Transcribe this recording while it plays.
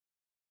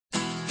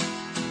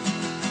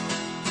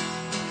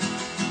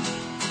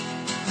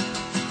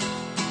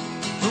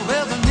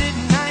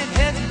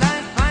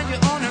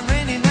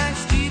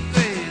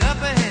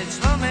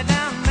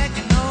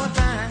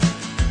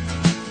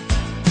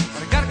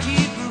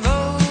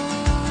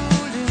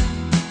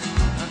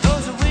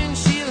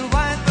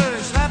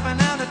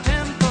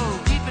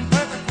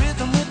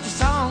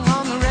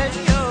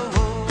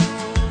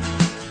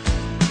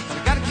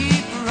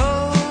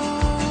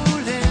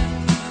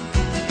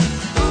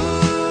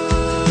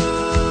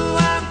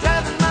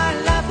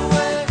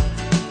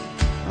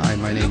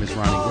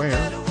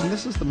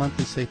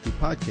Monthly Safety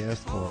Podcast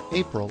for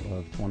April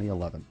of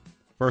 2011.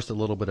 First, a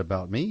little bit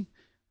about me.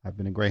 I've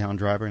been a Greyhound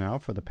driver now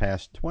for the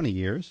past 20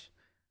 years.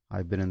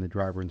 I've been in the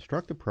driver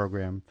instructor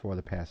program for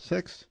the past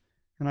 6,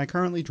 and I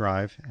currently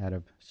drive out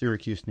of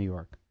Syracuse, New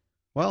York.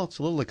 Well, it's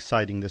a little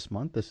exciting this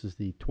month. This is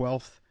the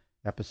 12th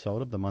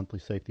episode of the Monthly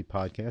Safety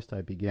Podcast.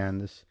 I began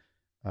this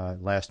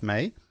last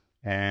May,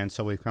 and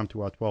so we've come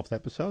to our 12th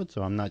episode,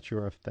 so I'm not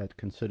sure if that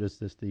considers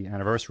this the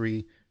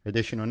anniversary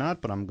edition or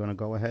not, but I'm going to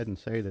go ahead and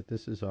say that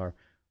this is our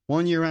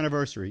 1-year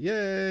anniversary.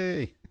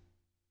 Yay!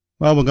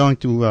 Well, we're going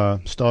to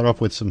start off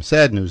with some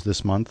sad news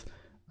this month.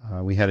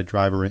 We had a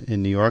driver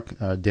in New York,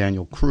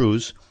 Daniel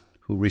Cruz,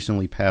 who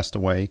recently passed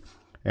away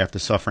after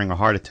suffering a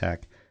heart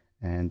attack.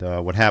 And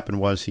what happened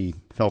was he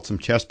felt some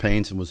chest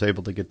pains and was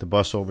able to get the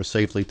bus over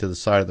safely to the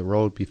side of the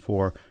road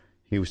before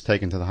he was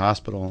taken to the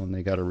hospital, and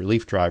they got a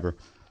relief driver,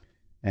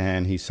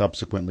 and he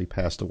subsequently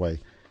passed away.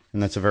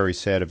 And that's a very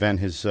sad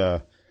event. His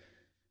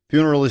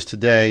funeral is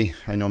today.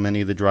 I know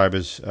many of the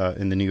drivers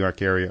in the New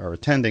York area are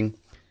attending.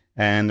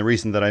 And the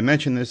reason that I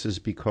mention this is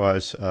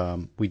because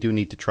we do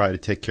need to try to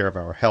take care of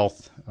our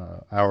health.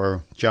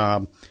 Our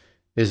job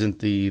isn't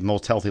the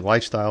most healthy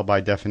lifestyle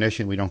by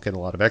definition. We don't get a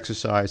lot of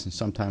exercise, and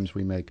sometimes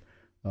we make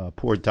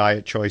poor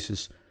diet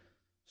choices.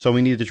 So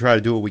we need to try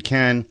to do what we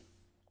can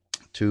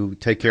to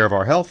take care of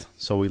our health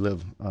so we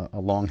live a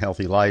long,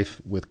 healthy life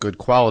with good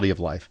quality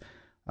of life.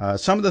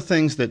 Some of the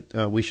things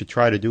that we should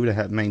try to do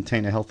to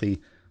maintain a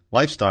healthy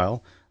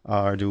lifestyle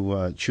are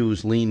to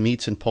choose lean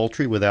meats and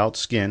poultry without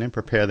skin and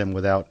prepare them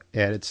without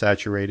added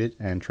saturated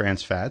and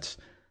trans fats.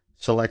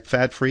 Select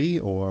fat-free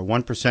or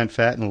 1%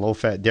 fat and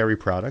low-fat dairy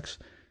products.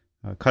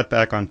 Cut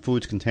back on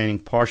foods containing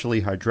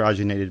partially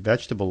hydrogenated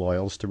vegetable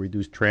oils to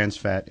reduce trans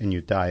fat in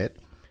your diet.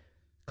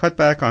 Cut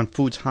back on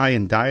foods high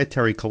in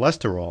dietary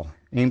cholesterol.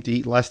 Aim to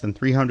eat less than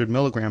 300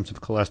 milligrams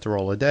of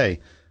cholesterol a day.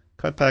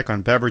 Cut back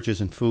on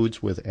beverages and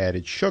foods with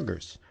added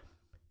sugars.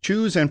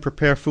 Choose and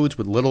prepare foods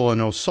with little or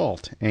no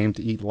salt. Aim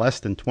to eat less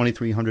than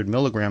 2,300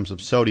 milligrams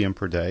of sodium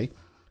per day.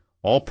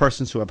 All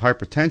persons who have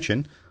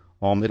hypertension,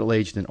 all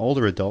middle-aged and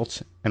older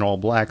adults, and all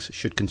blacks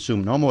should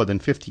consume no more than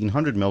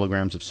 1,500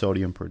 milligrams of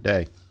sodium per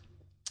day.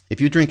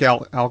 If you drink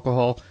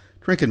alcohol,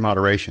 drink in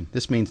moderation.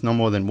 This means no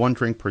more than 1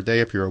 drink per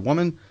day if you're a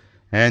woman,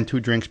 and 2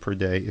 drinks per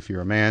day if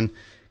you're a man.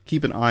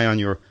 Keep an eye on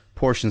your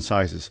portion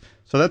sizes.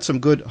 So that's some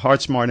good,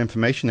 heart-smart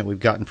information that we've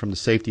gotten from the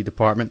safety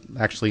department,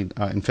 actually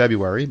in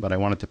February, but I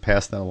wanted to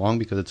pass that along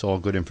because it's all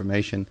good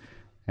information,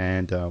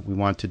 and we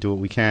want to do what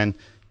we can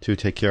to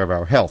take care of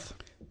our health.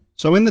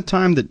 So in the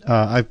time that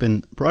I've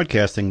been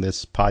broadcasting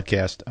this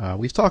podcast,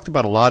 we've talked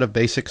about a lot of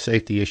basic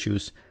safety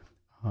issues,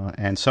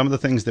 and some of the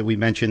things that we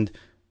mentioned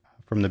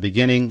from the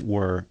beginning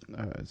were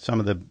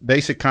some of the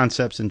basic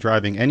concepts in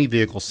driving any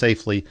vehicle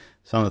safely,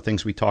 some of the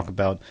things we talk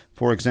about.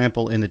 For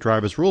example, in the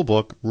driver's rule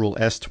book, Rule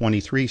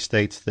S23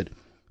 states that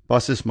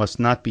buses must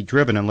not be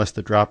driven unless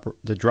the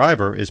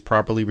driver is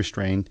properly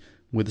restrained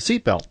with a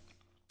seatbelt.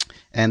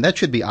 And that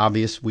should be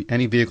obvious.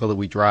 Any vehicle that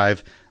we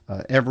drive,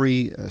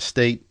 every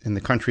state in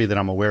the country that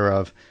I'm aware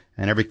of,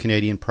 and every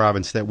Canadian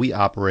province that we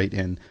operate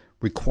in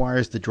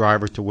requires the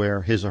driver to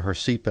wear his or her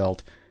seatbelt.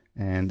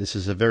 And this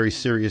is a very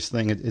serious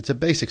thing. It's a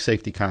basic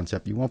safety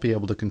concept. You won't be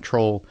able to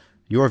control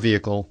your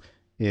vehicle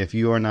if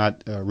you are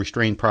not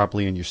restrained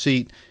properly in your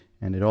seat.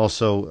 And it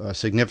also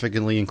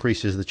significantly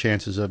increases the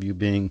chances of you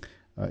being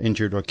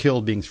injured or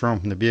killed, being thrown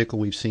from the vehicle.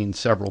 We've seen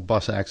several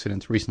bus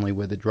accidents recently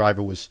where the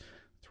driver was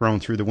thrown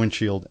through the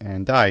windshield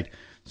and died.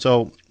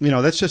 So,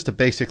 that's just a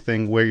basic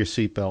thing. Wear your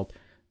seatbelt.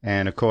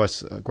 And, of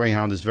course,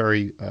 Greyhound is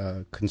very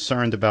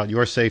concerned about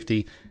your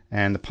safety.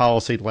 And the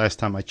policy, the last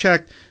time I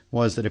checked,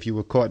 was that if you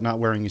were caught not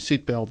wearing your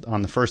seatbelt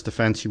on the first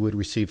offense, you would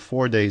receive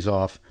 4 days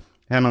off.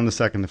 And on the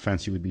second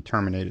offense, you would be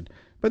terminated.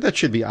 But that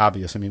should be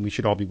obvious. I mean, we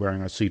should all be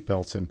wearing our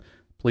seatbelts. And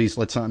please,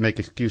 let's not make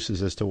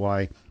excuses as to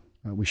why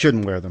we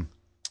shouldn't wear them.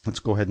 Let's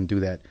go ahead and do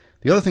that.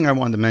 The other thing I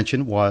wanted to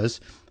mention was,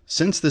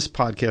 since this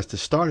podcast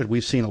has started,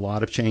 we've seen a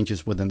lot of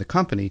changes within the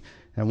company.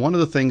 And one of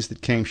the things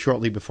that came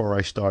shortly before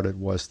I started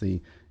was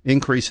the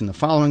increase in the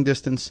following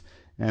distance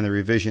and the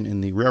revision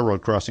in the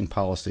railroad crossing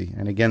policy.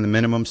 And again, the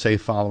minimum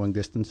safe following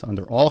distance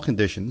under all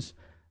conditions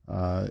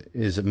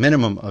is a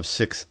minimum of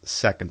 6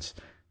 seconds.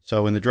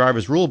 So in the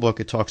driver's rule book,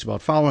 it talks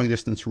about following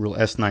distance. Rule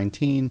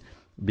S19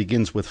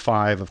 begins with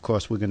 5. Of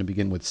course, we're going to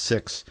begin with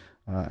 6.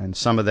 And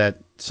some of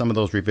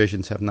those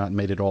revisions have not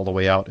made it all the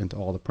way out into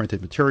all the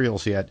printed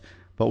materials yet.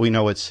 But we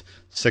know it's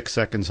 6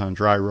 seconds on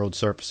dry road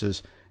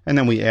surfaces. And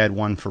then we add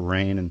 1 for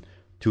rain and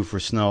 2 for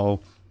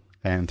snow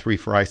and 3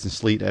 for ice and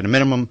sleet at a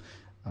minimum.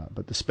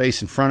 But the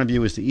space in front of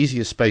you is the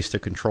easiest space to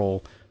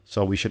control,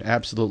 so we should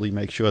absolutely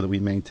make sure that we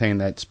maintain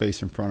that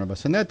space in front of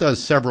us. And that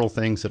does several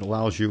things. It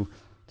allows you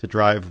to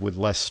drive with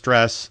less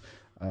stress.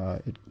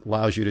 It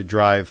allows you to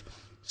drive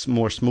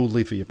more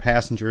smoothly for your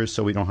passengers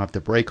so we don't have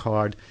to brake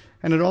hard.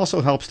 And it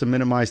also helps to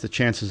minimize the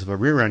chances of a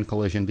rear-end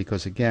collision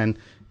because, again,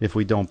 if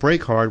we don't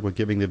brake hard, we're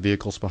giving the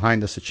vehicles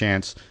behind us a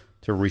chance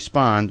to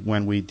respond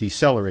when we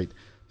decelerate.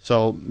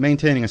 So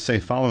maintaining a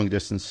safe following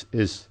distance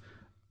is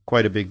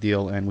quite a big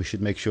deal, and we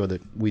should make sure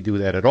that we do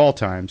that at all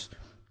times.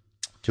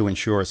 to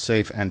ensure a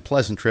safe and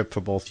pleasant trip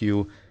for both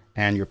you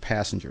and your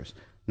passengers.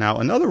 Now,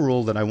 another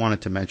rule that I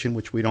wanted to mention,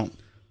 which we don't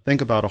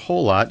think about a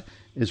whole lot,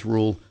 is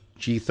Rule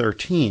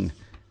G13.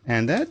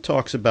 And that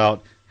talks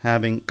about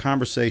having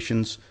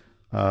conversations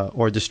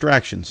or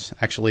distractions.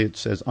 Actually, it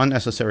says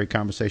unnecessary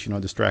conversation or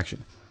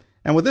distraction.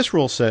 And what this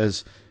rule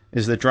says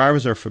is that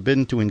drivers are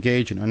forbidden to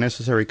engage in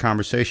unnecessary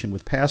conversation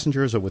with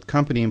passengers or with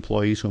company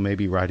employees who may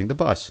be riding the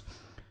bus.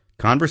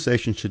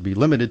 Conversation should be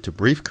limited to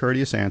brief,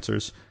 courteous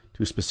answers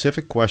to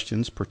specific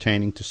questions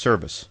pertaining to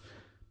service.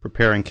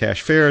 Preparing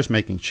cash fares,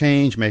 making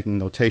change, making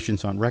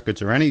notations on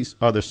records, or any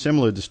other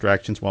similar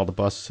distractions while the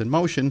bus is in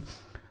motion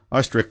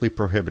are strictly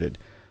prohibited.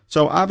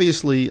 So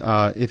obviously,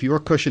 if you're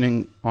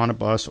cushioning on a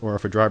bus or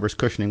if a driver's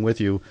cushioning with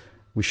you,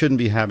 we shouldn't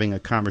be having a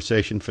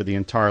conversation for the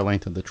entire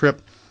length of the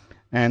trip.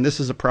 And this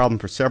is a problem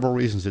for several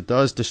reasons. It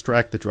does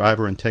distract the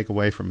driver and take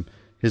away from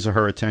his or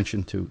her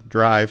attention to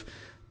drive,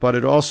 but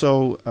it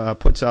also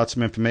puts out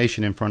some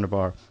information in front of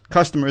our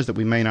customers that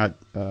we may not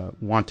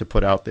want to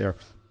put out there.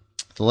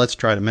 So let's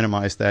try to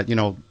minimize that. You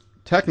know,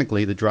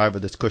 technically the driver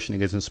that's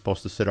cushioning isn't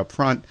supposed to sit up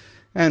front,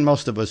 and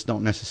most of us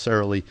don't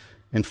necessarily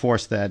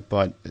enforce that,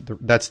 but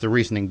that's the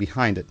reasoning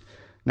behind it.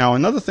 Now,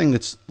 another thing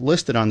that's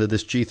listed under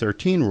this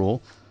G13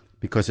 rule,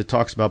 because it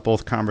talks about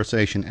both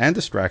conversation and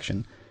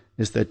distraction,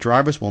 is that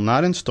drivers will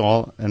not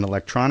install an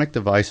electronic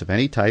device of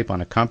any type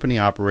on a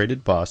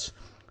company-operated bus,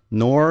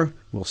 nor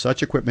will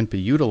such equipment be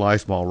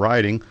utilized while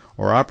riding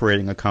or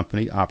operating a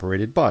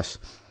company-operated bus.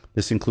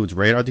 This includes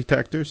radar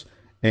detectors,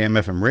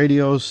 AM/FM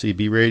radios,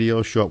 CB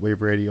radios,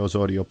 shortwave radios,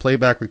 audio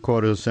playback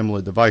recorders,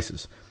 similar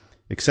devices.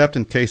 Except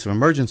in case of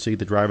emergency,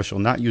 the driver shall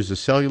not use a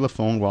cellular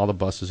phone while the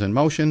bus is in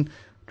motion.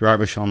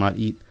 Driver shall not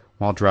eat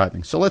while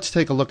driving. So let's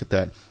take a look at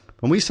that.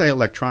 When we say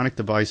electronic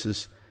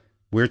devices,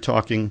 we're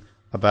talking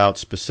about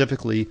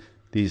specifically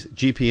these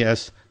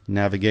GPS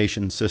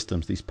navigation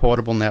systems, these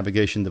portable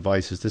navigation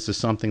devices. This is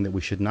something that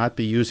we should not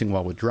be using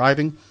while we're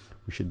driving.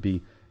 We should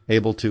be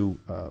able to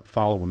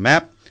follow a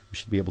map. We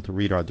should be able to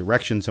read our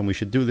directions, and we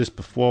should do this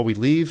before we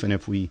leave. And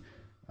if we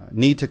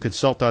need to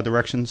consult our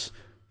directions,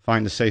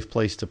 find a safe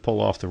place to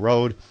pull off the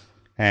road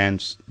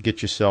and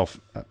get yourself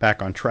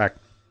back on track.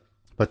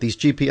 But these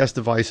GPS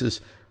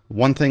devices,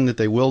 one thing that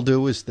they will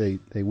do is they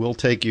will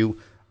take you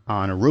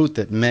on a route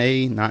that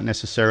may not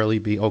necessarily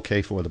be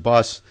okay for the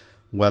bus,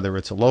 whether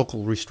it's a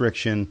local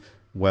restriction,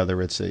 whether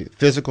it's a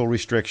physical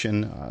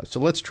restriction. So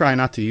let's try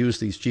not to use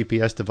these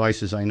GPS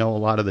devices. I know a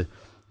lot of the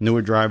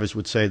newer drivers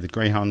would say that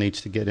Greyhound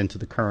needs to get into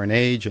the current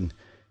age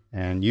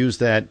and use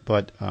that,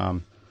 but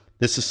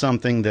this is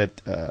something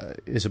that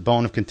is a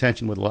bone of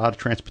contention with a lot of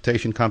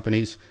transportation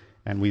companies,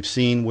 and we've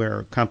seen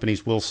where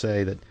companies will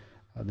say that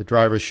the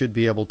driver should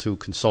be able to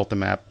consult the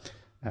map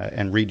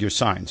and read your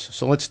signs.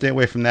 So let's stay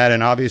away from that,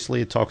 and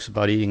obviously it talks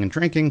about eating and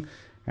drinking,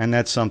 and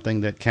that's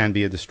something that can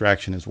be a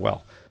distraction as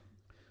well.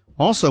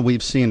 Also,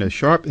 we've seen a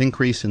sharp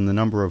increase in the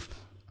number of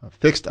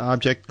fixed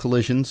object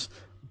collisions,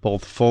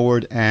 both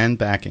forward and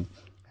backing.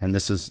 And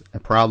this is a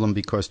problem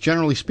because,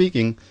 generally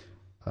speaking,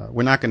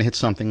 we're not going to hit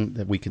something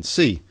that we can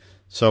see.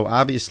 So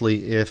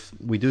obviously, if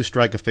we do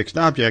strike a fixed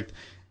object,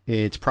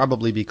 it's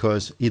probably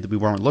because either we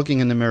weren't looking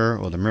in the mirror,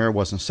 or the mirror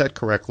wasn't set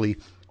correctly,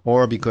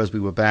 or because we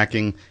were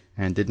backing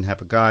and didn't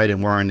have a guide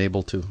and weren't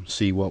able to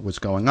see what was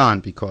going on,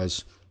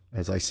 because,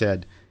 as I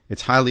said,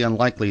 it's highly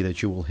unlikely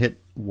that you will hit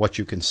what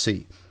you can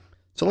see.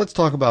 So let's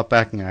talk about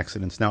backing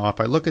accidents. Now, if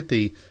I look at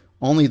the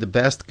Only the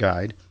Best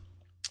guide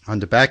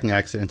under backing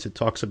accidents, it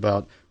talks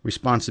about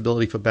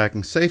responsibility for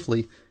backing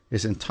safely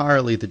is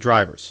entirely the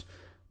driver's.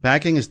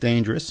 Backing is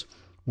dangerous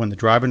when the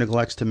driver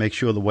neglects to make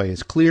sure the way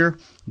is clear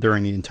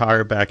during the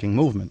entire backing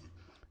movement.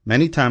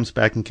 Many times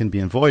backing can be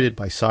avoided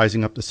by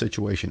sizing up the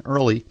situation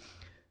early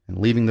and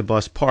leaving the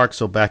bus parked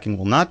so backing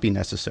will not be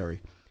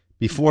necessary.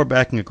 Before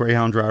backing, a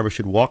Greyhound driver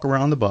should walk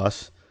around the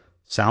bus,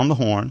 sound the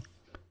horn,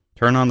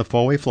 turn on the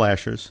four-way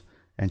flashers,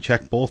 and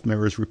check both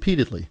mirrors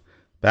repeatedly.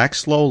 Back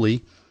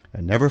slowly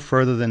and never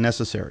further than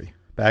necessary.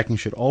 Backing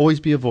should always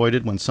be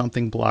avoided when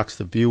something blocks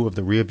the view of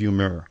the rearview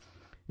mirror.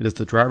 It is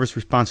the driver's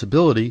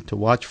responsibility to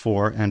watch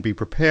for and be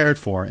prepared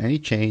for any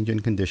change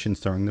in conditions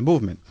during the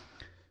movement.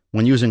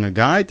 When using a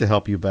guide to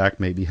help you back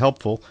may be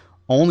helpful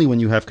only when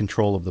you have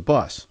control of the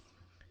bus.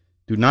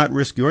 Do not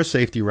risk your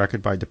safety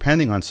record by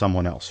depending on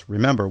someone else.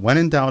 Remember, when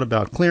in doubt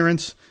about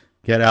clearance,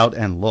 get out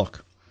and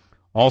look.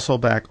 Also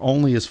back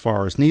only as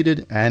far as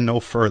needed and no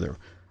further.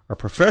 A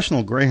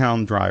professional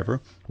Greyhound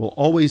driver will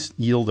always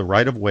yield the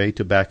right of way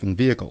to backing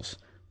vehicles.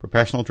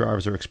 Professional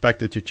drivers are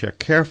expected to check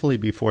carefully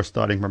before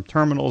starting from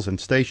terminals and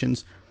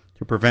stations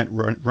to prevent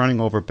running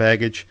over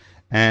baggage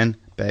and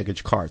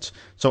baggage carts.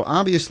 So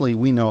obviously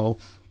we know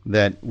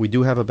that we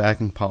do have a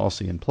backing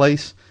policy in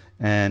place,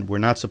 and we're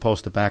not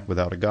supposed to back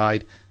without a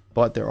guide,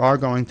 but there are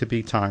going to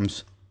be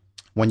times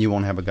when you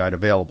won't have a guide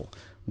available.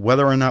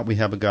 Whether or not we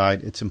have a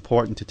guide, it's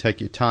important to take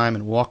your time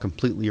and walk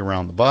completely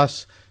around the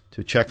bus,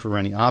 to check for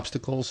any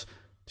obstacles,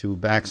 to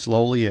back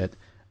slowly at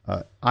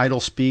idle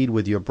speed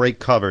with your brake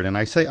covered. And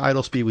I say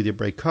idle speed with your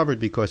brake covered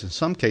because in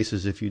some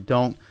cases, if you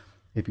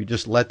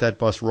just let that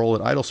bus roll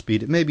at idle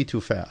speed, it may be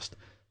too fast.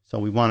 So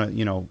we want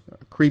to,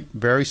 creep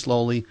very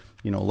slowly,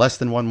 less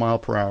than 1 mile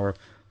per hour,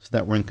 so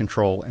that we're in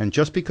control. And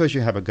just because you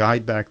have a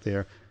guide back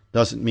there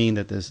doesn't mean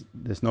that there's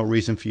no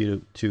reason for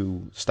you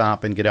to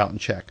stop and get out and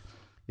check.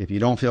 If you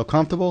don't feel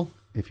comfortable,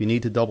 if you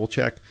need to double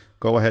check,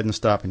 go ahead and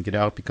stop and get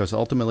out, because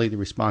ultimately the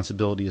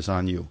responsibility is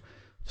on you.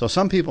 So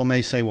some people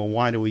may say, well,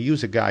 why do we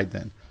use a guide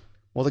then?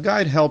 Well, the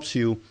guide helps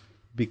you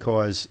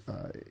because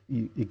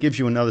it gives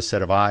you another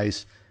set of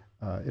eyes.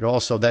 It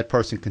also, that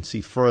person can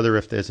see further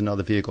if there's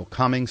another vehicle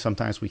coming.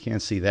 Sometimes we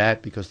can't see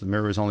that because the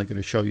mirror is only going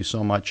to show you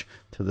so much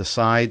to the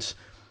sides.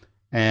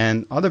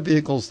 And other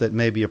vehicles that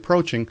may be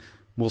approaching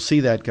will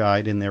see that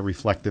guide in their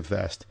reflective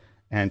vest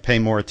and pay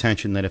more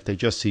attention than if they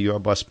just see your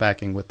bus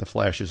backing with the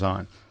flashes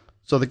on.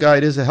 So the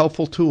guide is a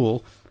helpful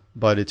tool,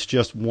 but it's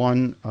just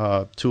one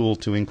tool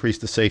to increase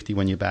the safety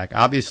when you back.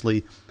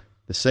 Obviously,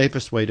 the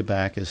safest way to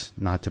back is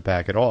not to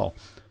back at all.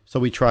 So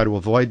we try to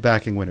avoid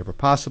backing whenever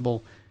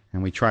possible,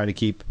 and we try to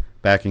keep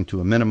backing to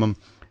a minimum.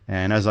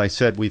 And as I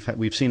said,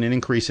 we've seen an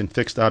increase in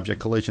fixed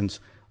object collisions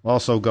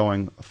also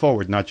going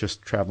forward, not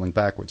just traveling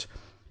backwards.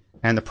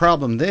 And the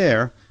problem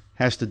there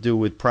has to do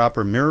with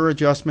proper mirror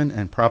adjustment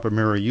and proper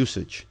mirror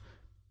usage.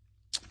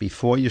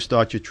 Before you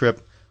start your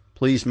trip,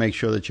 please make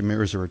sure that your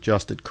mirrors are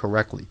adjusted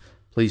correctly.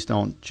 Please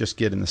don't just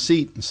get in the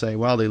seat and say,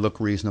 well, they look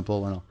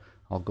reasonable and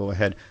I'll go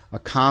ahead. A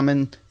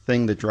common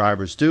thing that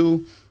drivers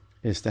do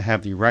is to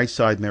have the right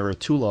side mirror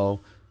too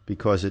low,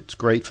 because it's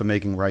great for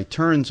making right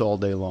turns all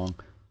day long.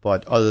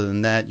 But other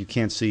than that, you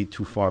can't see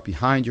too far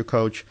behind your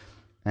coach,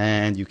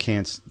 and you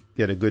can't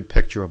get a good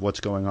picture of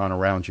what's going on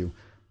around you.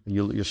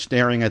 You're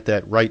staring at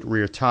that right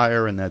rear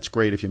tire, and that's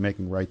great if you're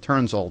making right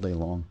turns all day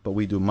long, but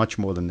we do much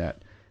more than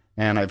that.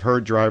 And I've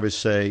heard drivers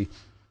say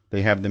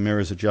they have the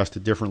mirrors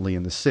adjusted differently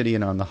in the city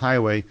and on the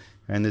highway,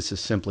 and this is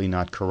simply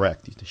not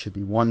correct. There should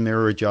be one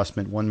mirror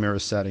adjustment, one mirror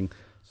setting.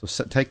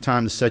 So take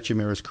time to set your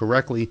mirrors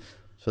correctly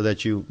so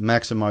that you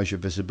maximize your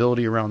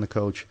visibility around the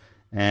coach.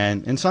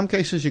 And in some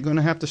cases, you're going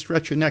to have to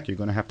stretch your neck. You're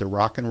going to have to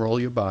rock and roll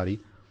your body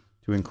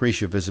to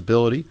increase your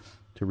visibility,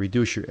 to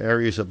reduce your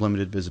areas of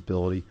limited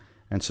visibility,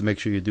 and so make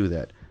sure you do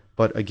that.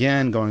 But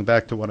again, going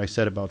back to what I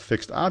said about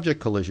fixed object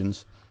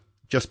collisions,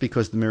 just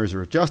because the mirrors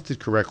are adjusted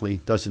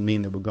correctly doesn't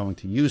mean that we're going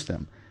to use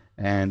them.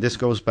 And this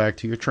goes back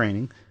to your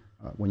training.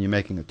 When you're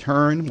making a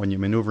turn, when you're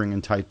maneuvering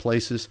in tight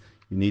places,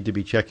 you need to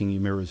be checking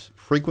your mirrors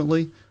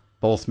frequently,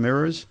 both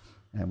mirrors,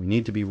 and we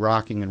need to be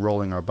rocking and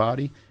rolling our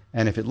body.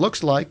 And if it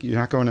looks like you're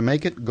not going to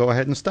make it, go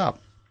ahead and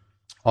stop.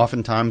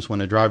 Oftentimes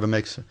when a driver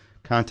makes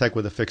contact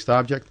with a fixed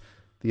object,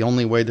 the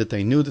only way that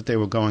they knew that they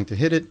were going to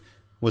hit it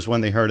was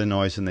when they heard a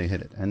noise and they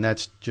hit it. And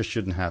that just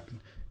shouldn't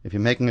happen. If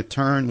you're making a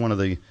turn, one of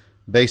the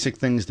basic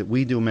things that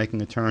we do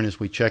making a turn is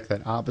we check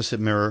that opposite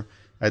mirror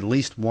at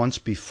least once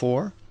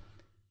before,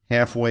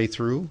 halfway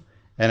through,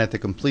 and at the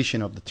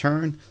completion of the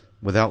turn,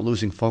 without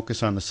losing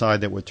focus on the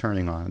side that we're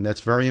turning on. And that's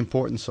very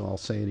important, so I'll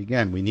say it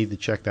again. We need to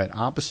check that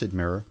opposite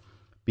mirror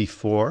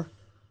before,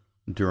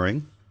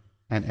 during,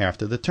 and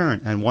after the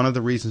turn. And one of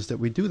the reasons that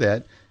we do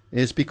that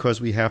is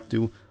because we have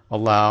to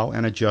allow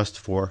and adjust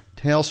for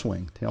tail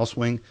swing. Tail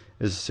swing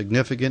is a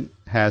significant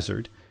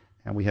hazard,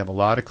 and we have a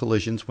lot of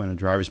collisions when a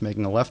driver is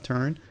making a left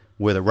turn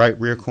where the right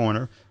rear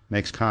corner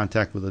makes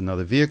contact with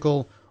another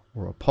vehicle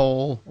or a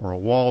pole or a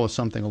wall or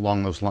something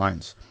along those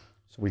lines.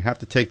 So we have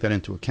to take that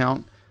into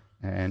account.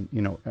 And,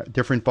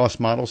 different bus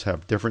models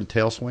have different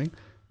tail swing.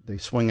 They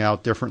swing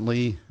out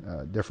differently,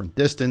 different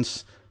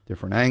distance,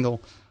 different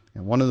angle.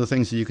 And one of the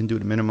things that you can do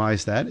to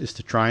minimize that is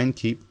to try and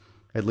keep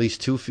at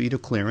least 2 feet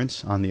of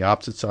clearance on the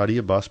opposite side of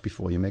your bus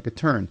before you make a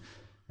turn.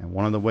 And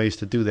one of the ways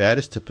to do that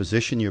is to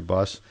position your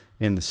bus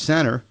in the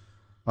center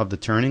of the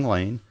turning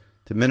lane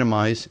to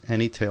minimize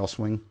any tail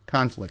swing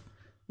conflict.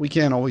 We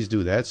can't always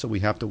do that, so we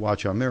have to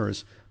watch our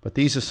mirrors. But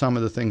these are some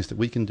of the things that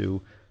we can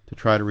do to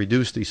try to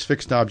reduce these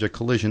fixed object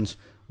collisions,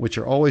 which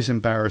are always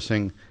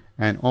embarrassing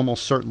and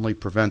almost certainly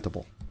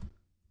preventable.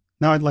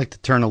 Now I'd like to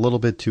turn a little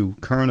bit to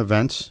current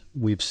events.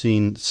 We've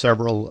seen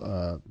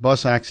several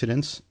bus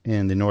accidents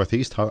in the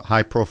Northeast,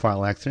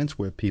 high-profile accidents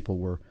where people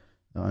were,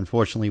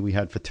 unfortunately, we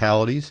had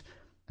fatalities.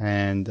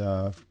 And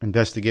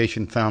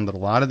investigation found that a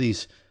lot of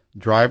these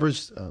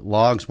drivers'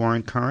 logs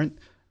weren't current,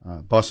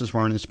 buses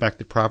weren't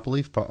inspected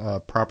properly,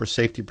 proper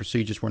safety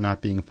procedures were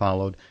not being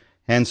followed.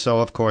 And so,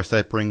 of course,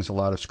 that brings a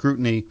lot of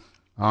scrutiny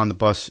on the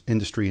bus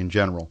industry in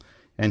general.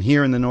 And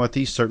here in the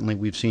Northeast, certainly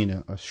we've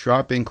seen a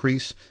sharp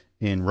increase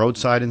in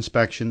roadside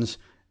inspections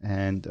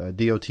and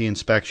DOT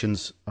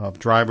inspections of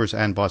drivers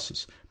and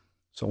buses.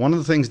 So one of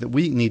the things that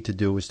we need to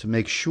do is to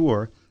make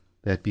sure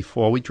that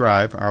before we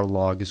drive, our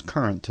log is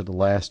current to the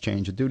last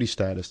change of duty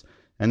status.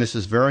 And this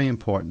is very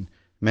important.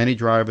 Many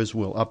drivers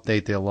will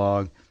update their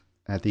log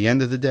at the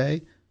end of the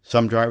day.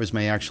 Some drivers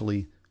may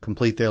actually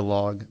complete their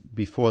log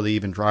before they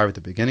even drive at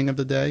the beginning of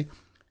the day.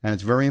 And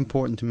it's very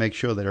important to make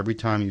sure that every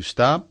time you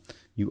stop,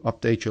 you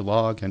update your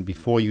log, and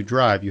before you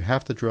drive, you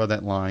have to draw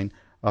that line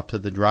up to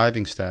the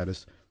driving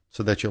status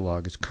so that your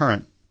log is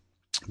current.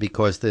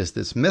 Because there's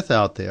this myth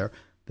out there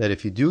that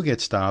if you do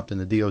get stopped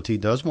and the DOT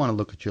does want to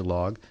look at your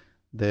log,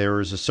 there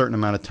is a certain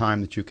amount of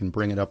time that you can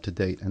bring it up to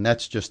date, and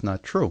that's just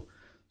not true.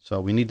 So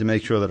we need to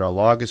make sure that our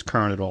log is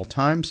current at all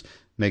times,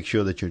 make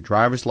sure that your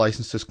driver's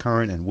license is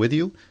current and with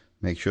you,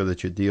 make sure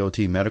that your DOT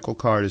medical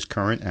card is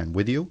current and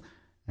with you,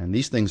 and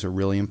these things are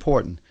really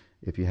important.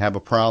 If you have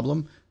a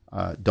problem,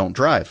 don't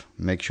drive.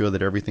 Make sure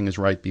that everything is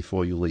right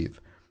before you leave.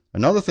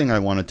 Another thing I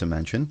wanted to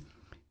mention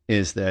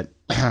is that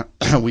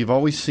we've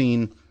always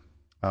seen,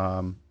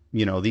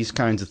 these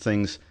kinds of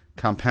things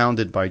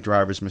compounded by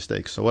driver's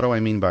mistakes. So what do I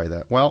mean by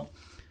that? Well,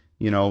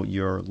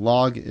 your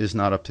log is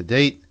not up to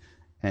date,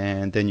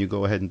 and then you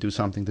go ahead and do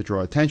something to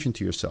draw attention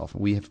to yourself.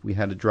 We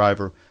had a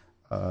driver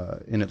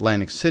in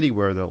Atlantic City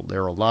where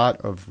there are a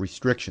lot of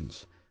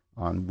restrictions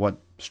on what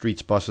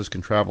streets buses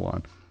can travel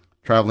on.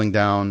 Traveling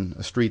down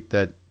a street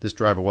that this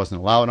driver wasn't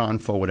allowed on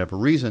for whatever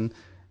reason,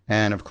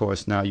 and of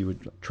course now you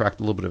would attract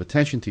a little bit of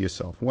attention to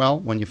yourself.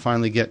 Well, when you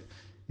finally get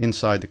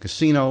inside the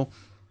casino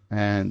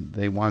and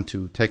they want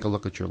to take a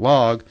look at your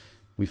log,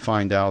 we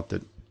find out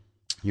that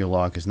your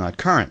log is not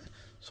current.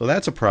 So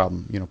that's a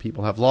problem.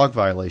 People have log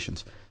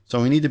violations.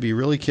 So we need to be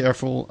really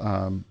careful.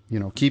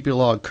 Keep your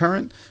log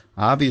current.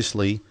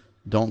 Obviously,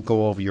 don't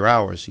go over your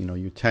hours.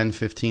 Your 10,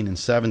 15, and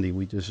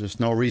 70. There's just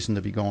no reason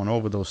to be going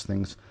over those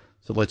things.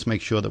 So let's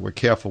make sure that we're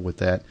careful with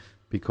that,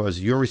 because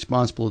you're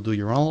responsible to do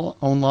your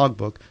own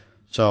logbook,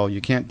 so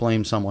you can't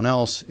blame someone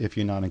else if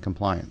you're not in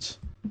compliance.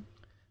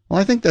 Well,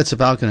 I think that's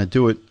about going to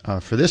do it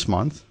for this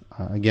month.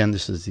 Again,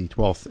 this is the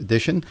 12th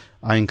edition.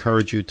 I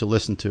encourage you to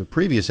listen to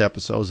previous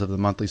episodes of the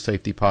Monthly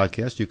Safety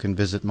Podcast. You can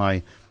visit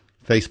my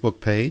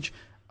Facebook page.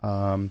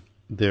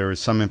 There is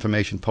some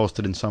information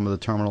posted in some of the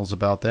terminals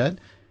about that.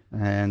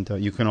 And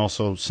you can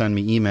also send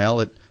me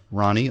email at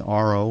Ronnie,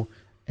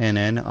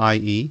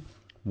 RONNIE,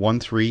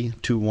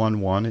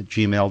 13211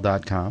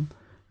 @gmail.com,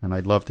 and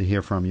I'd love to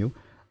hear from you.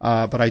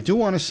 But I do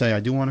want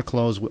to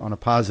close on a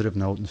positive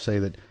note and say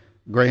that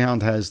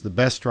Greyhound has the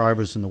best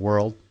drivers in the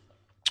world.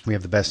 We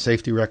have the best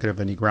safety record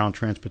of any ground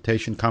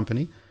transportation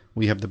company.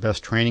 We have the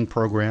best training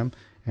program,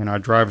 and our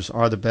drivers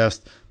are the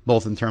best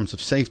both in terms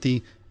of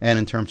safety and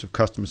in terms of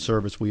customer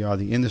service. We are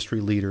the industry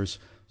leaders.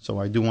 So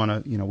I do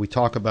want to, we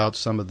talk about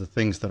some of the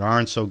things that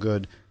aren't so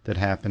good that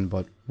happen,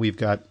 but we've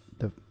got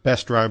the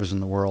best drivers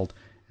in the world,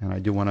 and I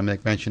do want to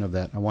make mention of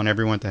that. I want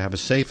everyone to have a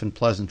safe and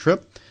pleasant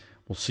trip.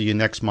 We'll see you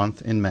next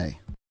month in May.